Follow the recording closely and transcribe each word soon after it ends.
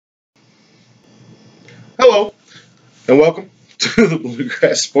Hello, and welcome to the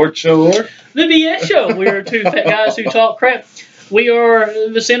Bluegrass Sports Show, or the BS Show. We are two fat guys who talk crap. We are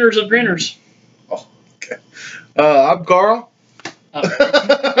the centers of grinners. Oh, okay. I'm Carl.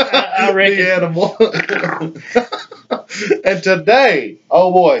 I reckon. The animal. And today,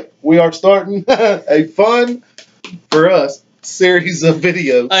 oh boy, we are starting a fun, for us, series of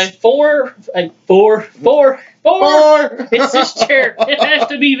videos. Four. It's this chair. It has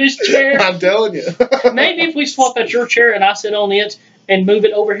to be this chair. I'm telling you. Maybe if we swap out your chair and I sit on it and move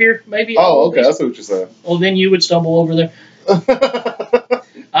it over here, maybe. Oh, okay. That's what you're saying. Well, then you would stumble over there.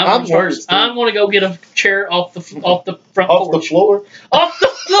 I'm going to go get a chair off the front porch. Off the floor? Off the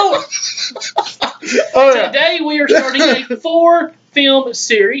floor! Oh, yeah. Today we are starting a four-film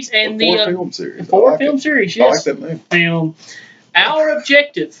series. And Four-film series. Four-film series, yes. I like that name. Our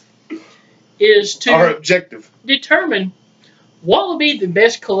objective is to determine what will be the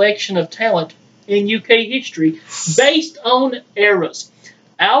best collection of talent in UK history based on eras.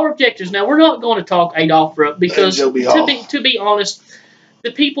 Our objectives. Now, we're not going to talk Adolph Rupp because, to be honest,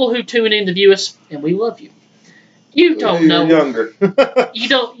 the people who tune in to view us, and we love you, you don't know. You're younger.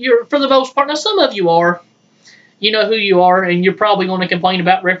 You're, for the most part, now some of you are. You know who you are, and you're probably going to complain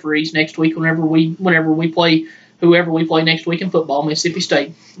about referees next week whenever we play whoever we play next week in football, Mississippi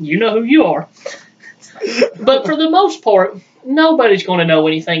State. You know who you are. But for the most part, nobody's going to know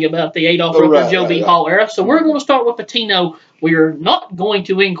anything about the Adolph Rupp or Joe B. Hall era. So we're going to start with Pitino. We're not going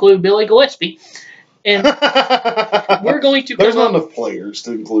to include Billy Gillespie. And we're going to... There's not enough players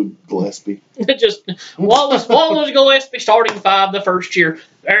to include Gillespie. Just Wallace Gillespie starting 5 the first year.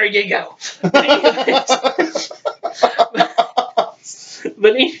 There you go.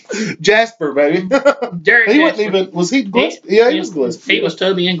 But Jasper, baby. He wasn't even... Was he Gillespie? Yeah, he was Gillespie. He was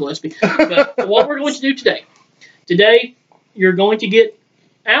Tubby and Gillespie. But what we're going to do today, you're going to get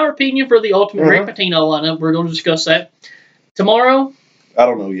our opinion for the ultimate Rick Pitino lineup. We're going to discuss that. Tomorrow... I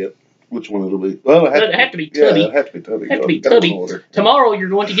don't know yet which one it'll be. Well, it'd have to be Tubby. Yeah, it'd have to be Tubby. Tomorrow you're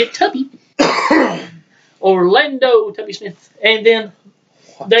going to get Tubby. Orlando Tubby Smith. And then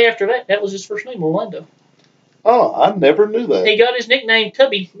the day after that was his first name, Orlando. Oh, I never knew that. He got his nickname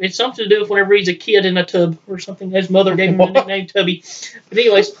Tubby. It's something to do with whenever he's a kid in a tub or something. His mother gave him the nickname Tubby. But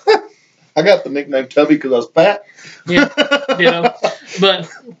anyways. I got the nickname Tubby because I was fat. Yeah, But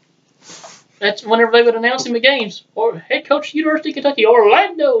that's whenever they would announce him at games. Or head coach, University of Kentucky,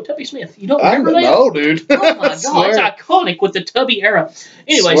 Orlando Tubby Smith. You don't remember that? No, dude. Oh, my God. It's iconic with the Tubby era.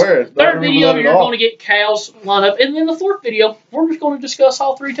 Anyways, third video, you're going to get Cal's lineup. And then the fourth video, we're just going to discuss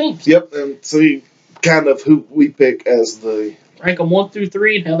all three teams. Yep, and see kind of who we pick as the... Rank them 1 through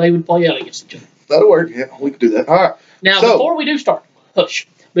 3 and how they would play out against each other. That'll work. Yeah, we can do that. All right. Now, before we do start, I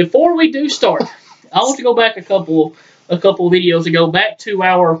want to go back a couple of videos ago, back to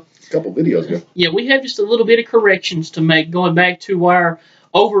our... Couple videos ago. Yeah, we have just a little bit of corrections to make going back to our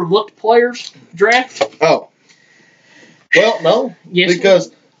overlooked players draft. Oh. Well, no. Yes,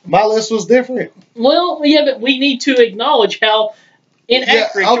 because my list was different. Well, yeah, but we need to acknowledge how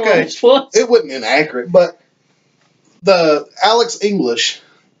inaccurate your list was. It wasn't inaccurate, but the Alex English,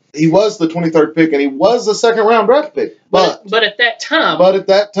 he was the 23rd pick, and he was the second-round draft pick. But at that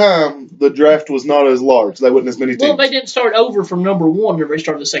time... the draft was not as large. There wasn't as many teams. Well, they didn't start over from number 1 whenever they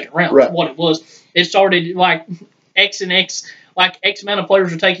started the second round. Right. That's what it was. It started like X and X, like X amount of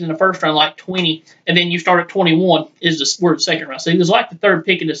players were taken in the first round, like 20, and then you start at 21 is the second round. So it was like the third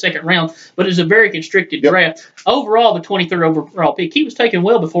pick in the second round, but it was a very constricted draft. Overall, the 23rd overall pick, he was taken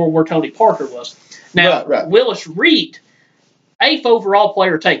well before where Tony Parker was. Now, Willis Reed, 8th overall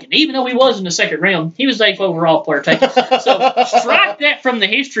player taken. Even though he was in the second round, he was the 8th overall player taken. So strike that from the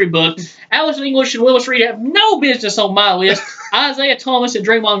history book. Alex English and Willis Reed have no business on my list. Isaiah Thomas and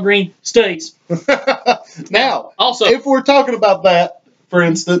Draymond Green stays. Now, also, if we're talking about that, for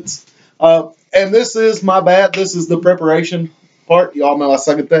instance, and this is my bad, this is the preparation part. Y'all know I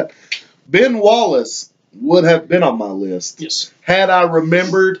suck at that. Ben Wallace would have been on my list. Yes. Had I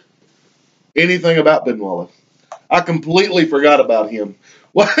remembered anything about Ben Wallace. I completely forgot about him.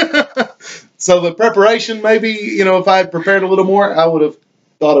 So the preparation, maybe, if I had prepared a little more, I would have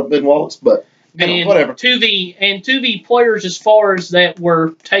thought of Ben Wallace, but whatever. To the players as far as that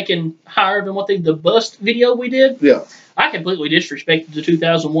were taken higher than what the bust video we did, yeah, I completely disrespected the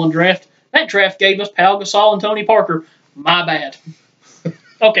 2001 draft. That draft gave us Pau Gasol and Tony Parker. My bad.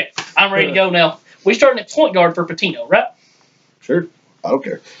 Okay, I'm ready to go now. We're starting at point guard for Pitino, right? Sure. I don't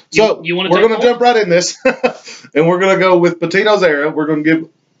care. So we're going to jump right in this, and we're going to go with Pitino's era.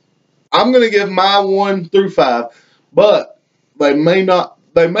 I'm going to give my 1 through 5, but they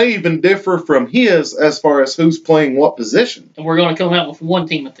may even differ from his as far as who's playing what position. And we're going to come out with one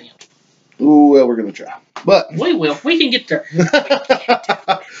team at the end. Ooh, well, we're going to try. But we will. We can get there.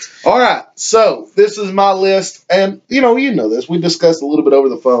 all right. So this is my list, and you know this. We discussed a little bit over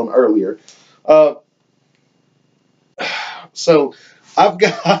the phone earlier. So I've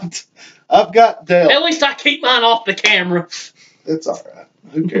got Dell. At least I keep mine off the camera. It's all right.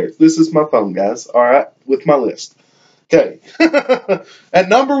 Who cares? This is my phone, guys. All right, with my list. Okay. At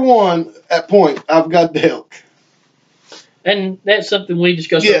number 1 at point, I've got Delk. And that's something we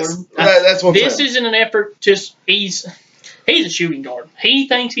discussed Yes, earlier. that's what I'm This saying. isn't an effort. He's a shooting guard. He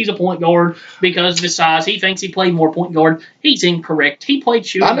thinks he's a point guard because of his size. He thinks he played more point guard. He's incorrect. He played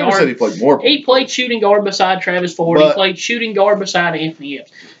shooting guard. I never said he played more. He played shooting guard beside Travis Ford. He played shooting guard beside Anthony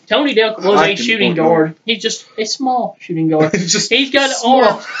Epps. Tony Delk was a shooting guard. He's just a small shooting guard. He's got an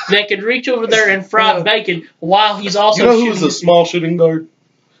arm that could reach over there and fry bacon while he's also shooting. You know who was a small shooting guard?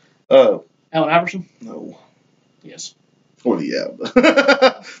 Allen Iverson? No. Yes. Well, yeah.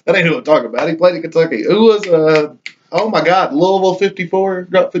 That ain't who I'm talking about. He played in Kentucky. Who was, oh my God, Louisville 54?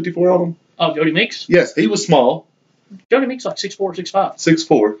 Dropped 54 on him? Oh, Jody Meeks? Yes, he was small. Jody Meeks like 6'4", 6'5".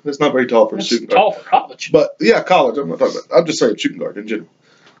 6'4". That's not very tall for a shooting guard. Tall for college. But, yeah, college. I'm not talking about. I'm just saying shooting guard in general.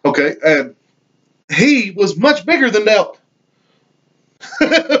 Okay, and he was much bigger than Delk.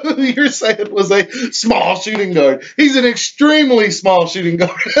 You're saying was a small shooting guard. He's an extremely small shooting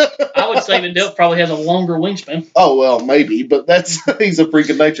guard. I would say that Delk probably has a longer wingspan. Oh, well, maybe, but he's a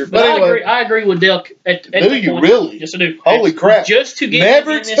freak of nature. But anyway, I agree with Delk. Do you really? Yes, I do. Holy crap. Just to get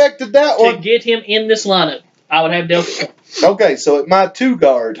Never expected that one. To get him in this lineup, I would have Delk. Okay, so at my 2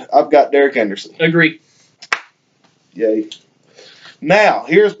 guard, I've got Derek Anderson. Agree. Yay. Now,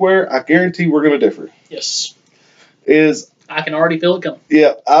 here's where I guarantee we're going to differ. Yes. I can already feel it coming.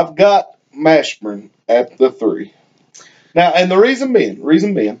 Yeah, I've got Mashburn at the 3. Now, and the reason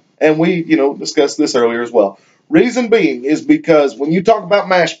being, and we, discussed this earlier as well. Reason being is because when you talk about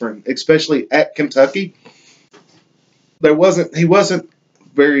Mashburn, especially at Kentucky, he wasn't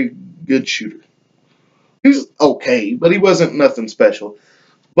very good shooter. He was okay, but he wasn't nothing special.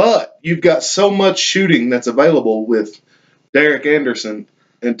 But you've got so much shooting that's available with Derek Anderson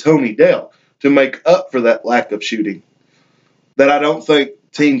and Tony Delk to make up for that lack of shooting that I don't think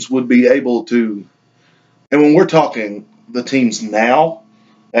teams would be able to. And when we're talking the teams now,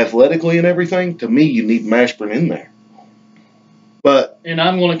 athletically and everything, to me, you need Mashburn in there. And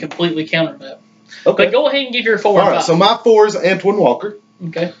I'm going to completely counter that. Okay. But go ahead and give your 4 All right, so my 4 is Antoine Walker.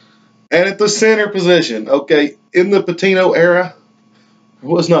 Okay. And at the center position, okay, in the Pitino era, there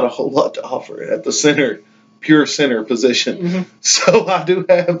was not a whole lot to offer at the center, pure center position. Mm-hmm. So I do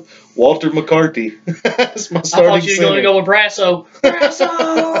have Walter McCarty as my starting center. I thought you were going to go with Brasso.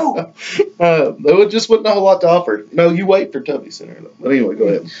 Brasso! There just wasn't a whole lot to offer. No, you wait for Tubby Center. Though. But anyway, go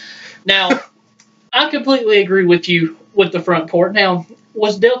ahead. Now, I completely agree with you with the front court. Now,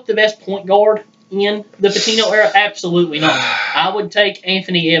 was Delk the best point guard in the Pitino era? Absolutely not. I would take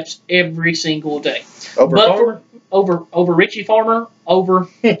Anthony Epps every single day. Over Farmer? Over Richie Farmer, over...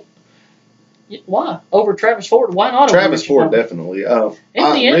 Why? Over Travis Ford? Why not over Travis Ford, Farmer? Definitely.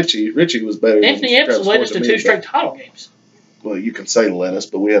 Richie was better. Anthony Epps led us to 2 straight title games. Well, you can say led us,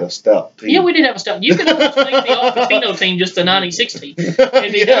 but we had a stout team. Yeah, we did have a stout. You could almost make the all-Pitino team just a 96 team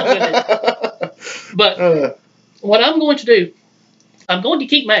and be done with it. But what I'm going to do, I'm going to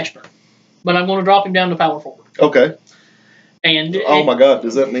keep Mashburn, but I'm going to drop him down to power forward. Okay. And my God,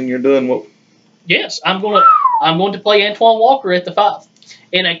 does that mean you're doing what? Yes, I'm going to play Antoine Walker at the 5.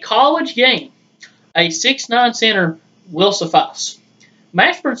 In a college game, a 6'9" center will suffice.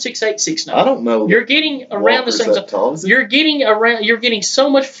 Mashburn 6'8", 6'9". I don't know. You're getting around Walker's the same. that tall, is he? You're getting so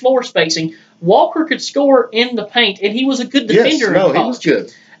much floor spacing. Walker could score in the paint, and he was a good defender. Yes, no, he was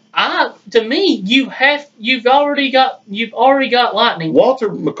good. To me, you've already got lightning. Walter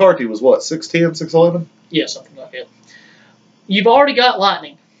McCarty was what, 6'10", 6'11"? Yeah, something like that. You've already got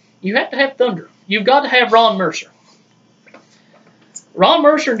lightning. You have to have thunder. You've got to have Ron Mercer. Ron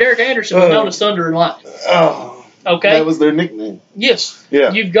Mercer and Derek Anderson were known as Thunder and Lightning. Oh, okay, that was their nickname. Yes.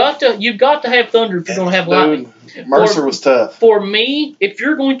 Yeah. You've got to have thunder if you're going to have lightning. Mercer was tough. For me, if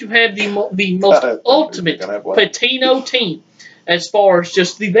you're going to have the most ultimate Pitino team, as far as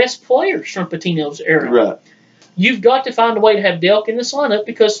just the best players from Pitino's era, right, you've got to find a way to have Delk in this lineup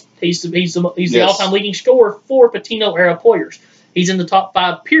because he's the all-time leading scorer for Pitino era players. He's in the top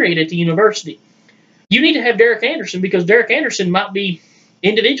 5 period at the university. You need to have Derek Anderson because Derek Anderson might be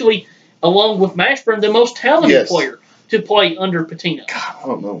individually, along with Mashburn, the most talented player to play under Pitino. God, I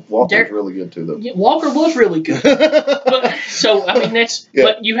don't know. Walker's really good too, though. Yeah, Walker was really good. But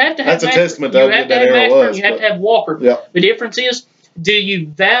you have to have. That's a testament to what that era was. You have to have Walker. Yeah. The difference is, do you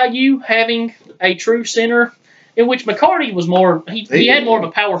value having a true center In which McCarty was more, he had more of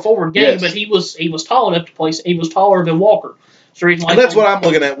a power forward game, Yes. but he was tall enough to play. He was taller than Walker. So And that's what I'm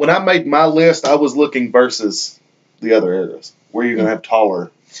looking at. When I made my list, I was looking versus the other areas where you're going to have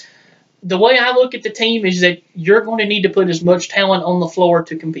taller. The way I look at the team is that you're going to need to put as much talent on the floor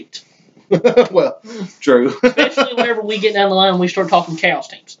to compete. Well, true. Especially whenever we get down the line and we start talking chaos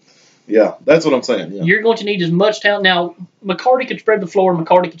teams. Yeah, that's what I'm saying. Yeah. You're going to need as much talent. Now, McCarty could spread the floor.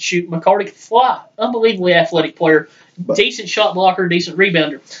 McCarty could shoot. McCarty could fly. Unbelievably athletic player. Decent shot blocker. Decent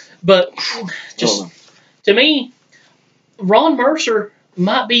rebounder. But just to me, Ron Mercer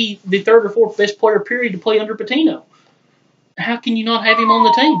might be the third or fourth best player, period, to play under Pitino. How can you not have him on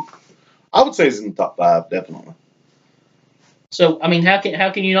the team? I would say he's in the top 5, definitely. So, I mean, how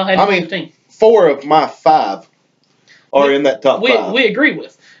can you not have him on the team? 4 of my 5 are in that top 5. We agree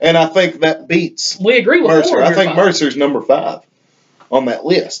with. And I think that beats We agree with Mercer. I think 5. Mercer's number 5 on that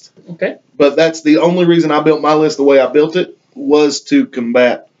list. Okay. But that's the only reason I built my list the way I built it, was to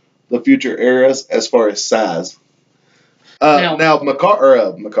combat the future eras as far as size. Now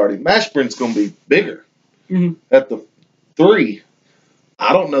McCarty, Mashburn's going to be bigger at the 3.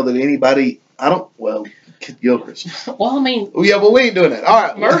 I don't know that anybody. Gilchrist. Well, I mean. Yeah, but we ain't doing that. All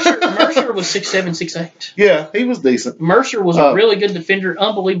right. Mercer was 6'7", 6'8". Yeah, he was decent. Mercer was a really good defender,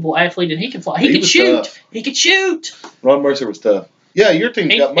 unbelievable athlete, and he could fly. He could shoot. Tough. He could shoot. Ron Mercer was tough. Yeah, your team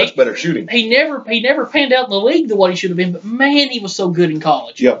got much better shooting. He never panned out in the league the way he should have been, but man, he was so good in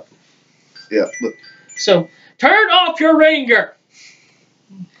college. Yep. Yeah. So turn off your ringer.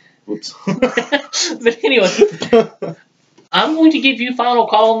 Whoops. But anyway, I'm going to give you final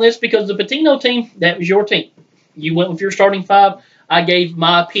call on this because the Pitino team, that was your team. You went with your starting 5. I gave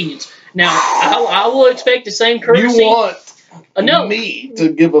my opinions. Now, I will expect the same courtesy. You want me to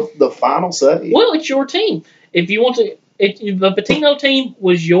give the final say? Well, it's your team. If you want to, the Pitino team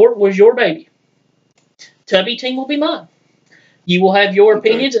was your baby. Tubby team will be mine. You will have your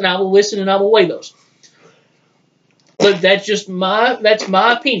opinions, and I will listen and I will weigh those. But that's my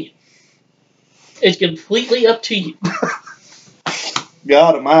opinion. It's completely up to you.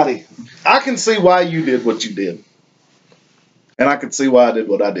 God Almighty. I can see why you did what you did. And I can see why I did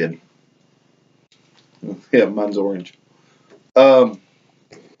what I did. Yeah, mine's orange. That's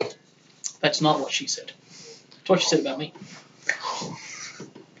not what she said. That's what she said about me.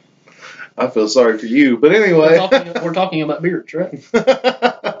 I feel sorry for you. But anyway. We're talking about beards, right?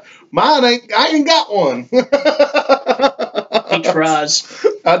 Mine ain't. I ain't got one. He tries.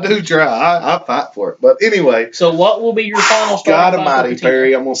 I do try. I fight for it. But anyway. So what will be your final starting? God Almighty,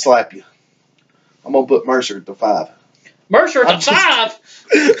 Perry, I'm going to slap you. I'm going to put Mercer at the 5. Mercer at the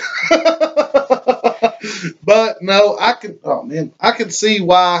 5? But no, I can see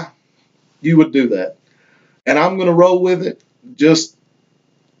why you would do that. And I'm going to roll with it just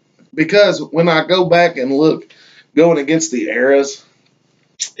because when I go back and look, going against the eras,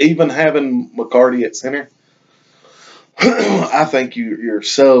 even having McCarty at center, I think you're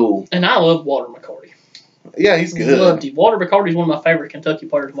so. And I love Walter McCarty. Yeah, he's good. Loved him. Walter McCarty is one of my favorite Kentucky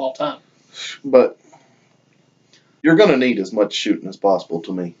players of all time. But you're going to need as much shooting as possible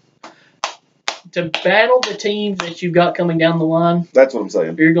to me. To battle the teams that you've got coming down the line. That's what I'm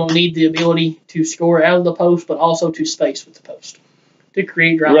saying. You're going to need the ability to score out of the post, but also to space with the post. To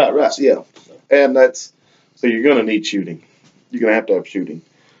create drive. Right, yeah. And so you're going to need shooting. You're going to have shooting.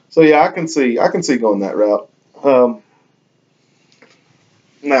 So yeah, I can see going that route.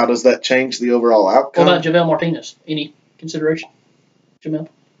 Now, does that change the overall outcome? What about JaVale Martinez? Any consideration? Jamel?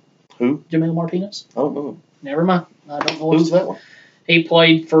 Who? JaVale Martinez? I don't know. Never mind. I don't know. Who's that one? He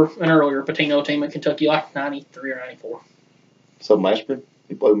played for an earlier Pitino team at Kentucky, like 93 or 94. So Mashburn?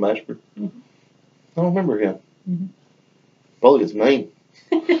 He played with Mashburn? Mm-hmm. I don't remember him. Mm-hmm. Probably his name.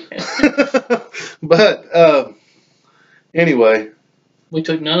 But anyway. We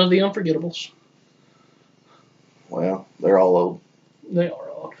took none of the unforgettables. Well, they're all old. They are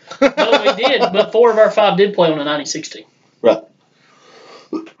old. No, we did, but 4 of our 5 did play on a 96 team. Right.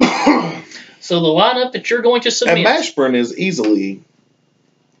 So the lineup that you're going to submit. And Mashburn is easily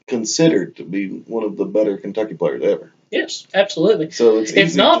considered to be one of the better Kentucky players ever. Yes, absolutely. So it's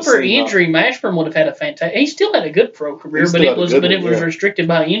if not for injury, Mashburn would have had a fantastic. He still had a good pro career, but it was restricted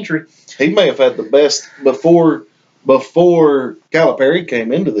by injury. He may have had the best before Calipari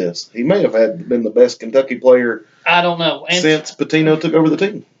came into this. He may have been the best Kentucky player. I don't know. Since Pitino took over the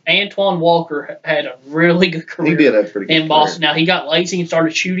team. Antoine Walker had a really good career. He did have a pretty good in Boston. Now he got lazy and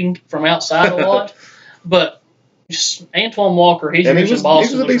started shooting from outside a lot, but just Antoine Walker, his years in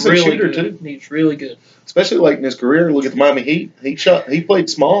Boston, he was a decent really shooter good. too. He was really good, especially late in his career. Look at the Miami Heat. He played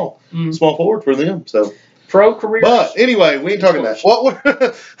small forward for them. So pro career. But anyway, we ain't talking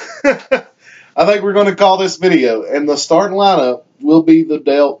that. I think we're going to call this video, and the starting lineup will be the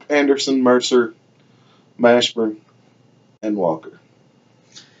Delk, Anderson, Mercer, Mashburn, and Walker.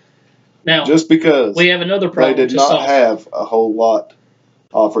 Now, just because we have another problem they did not have a whole lot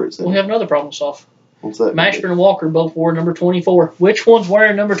offer it. We have another problem to solve. What's that? Mashburn and Walker both wore number 24. Which one's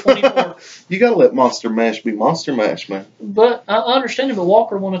wearing number 24? You got to let Monster Mash be Monster Mash, man. But I understand it, but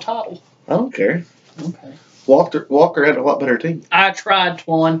Walker won a title. I don't care. Okay. Walker had a lot better team. I tried,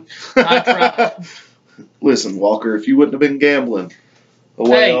 Twan. I tried. Listen, Walker, if you wouldn't have been gambling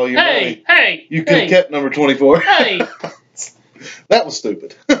away all your money, you could have kept number 24. Hey. That was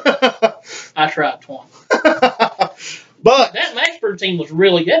stupid. I tried, Twan. But that Mashburn team was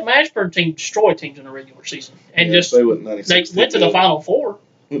really that Mashburn team destroyed teams in the regular season, and they went to the Final Four.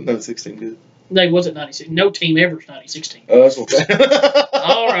 Wasn't 96 good? They wasn't 96. No team ever is 96. Oh, that's okay.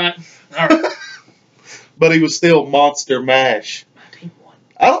 All right. But he was still Monster Mash.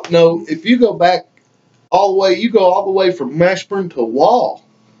 I don't know if you go back all the way. You go all the way from Mashburn to Wall.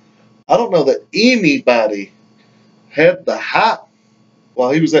 I don't know that anybody had the hype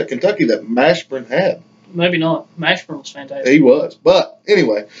while he was at Kentucky that Mashburn had. Maybe not. Mashburn was fantastic. He was. But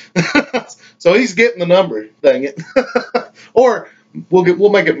anyway, so he's getting the number, dang it. Or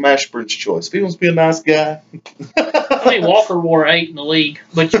we'll make it Mashburn's choice. If he wants to be a nice guy. I mean, Walker wore 8 in the league,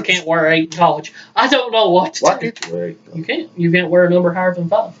 but you can't wear 8 in college. I don't know what to do. Why can't you wear 8? You can't. You can't wear a number higher than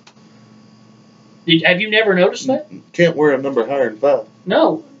 5. Have you never noticed that? You can't wear a number higher than 5.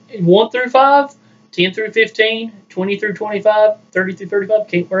 No. 1 through 5, 10 through 15, 20 through 25, 30 through 35.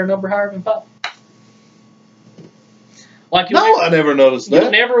 Can't wear a number higher than 5. I never noticed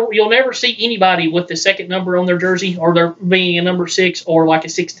that. You'll never see anybody with the second number on their jersey, or there being a number 6, or like a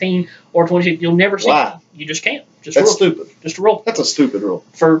 16 or 26. You'll never see. Why? You just can't. That's stupid. Just a rule. That's a stupid rule.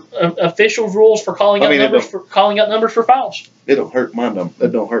 For officials' rules for calling out numbers for fouls. It don't hurt my number.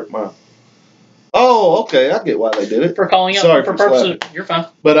 It don't hurt mine. Oh, okay. I get why they did it. For calling out. Sorry for purposes. You're fine.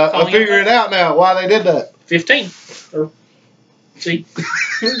 But I figure it out now why they did that. 15. See,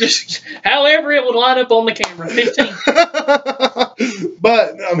 just however it would line up on the camera. 15.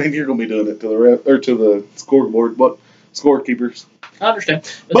 But I mean, you're gonna be doing it to the ref or to the scoreboard, but scorekeepers. I understand.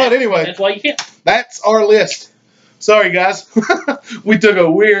 But anyway, that's why you can't. That's our list. Sorry, guys, we took a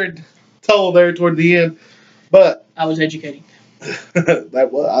weird toll there toward the end, but I was educating.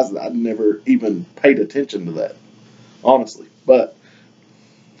 I never even paid attention to that, honestly. But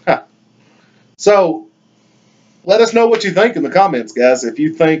so. Let us know what you think in the comments, guys. If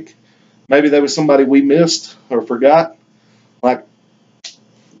you think maybe there was somebody we missed or forgot, like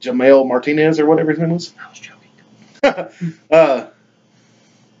Jamel Martinez or whatever his name was. I was joking.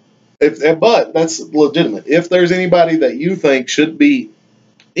 But that's legitimate. If there's anybody that you think should be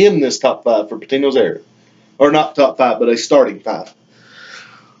in this top 5 for Pitino's era, or not top 5, but a starting 5,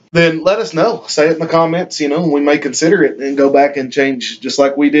 then let us know. Say it in the comments. We may consider it and go back and change, just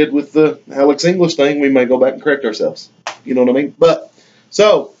like we did with the Alex English thing. We may go back and correct ourselves. You know what I mean? But,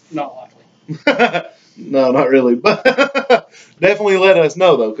 so. Not likely. No, not really. But definitely let us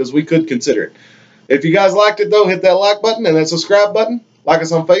know, though, because we could consider it. If you guys liked it, though, hit that like button and that subscribe button. Like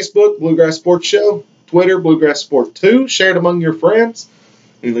us on Facebook, Bluegrass Sports Show. Twitter, Bluegrass Sport 2. Share it among your friends.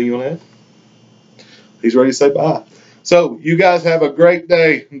 Anything you want to add? He's ready to say bye. So, you guys have a great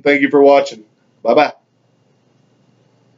day, and thank you for watching. Bye-bye.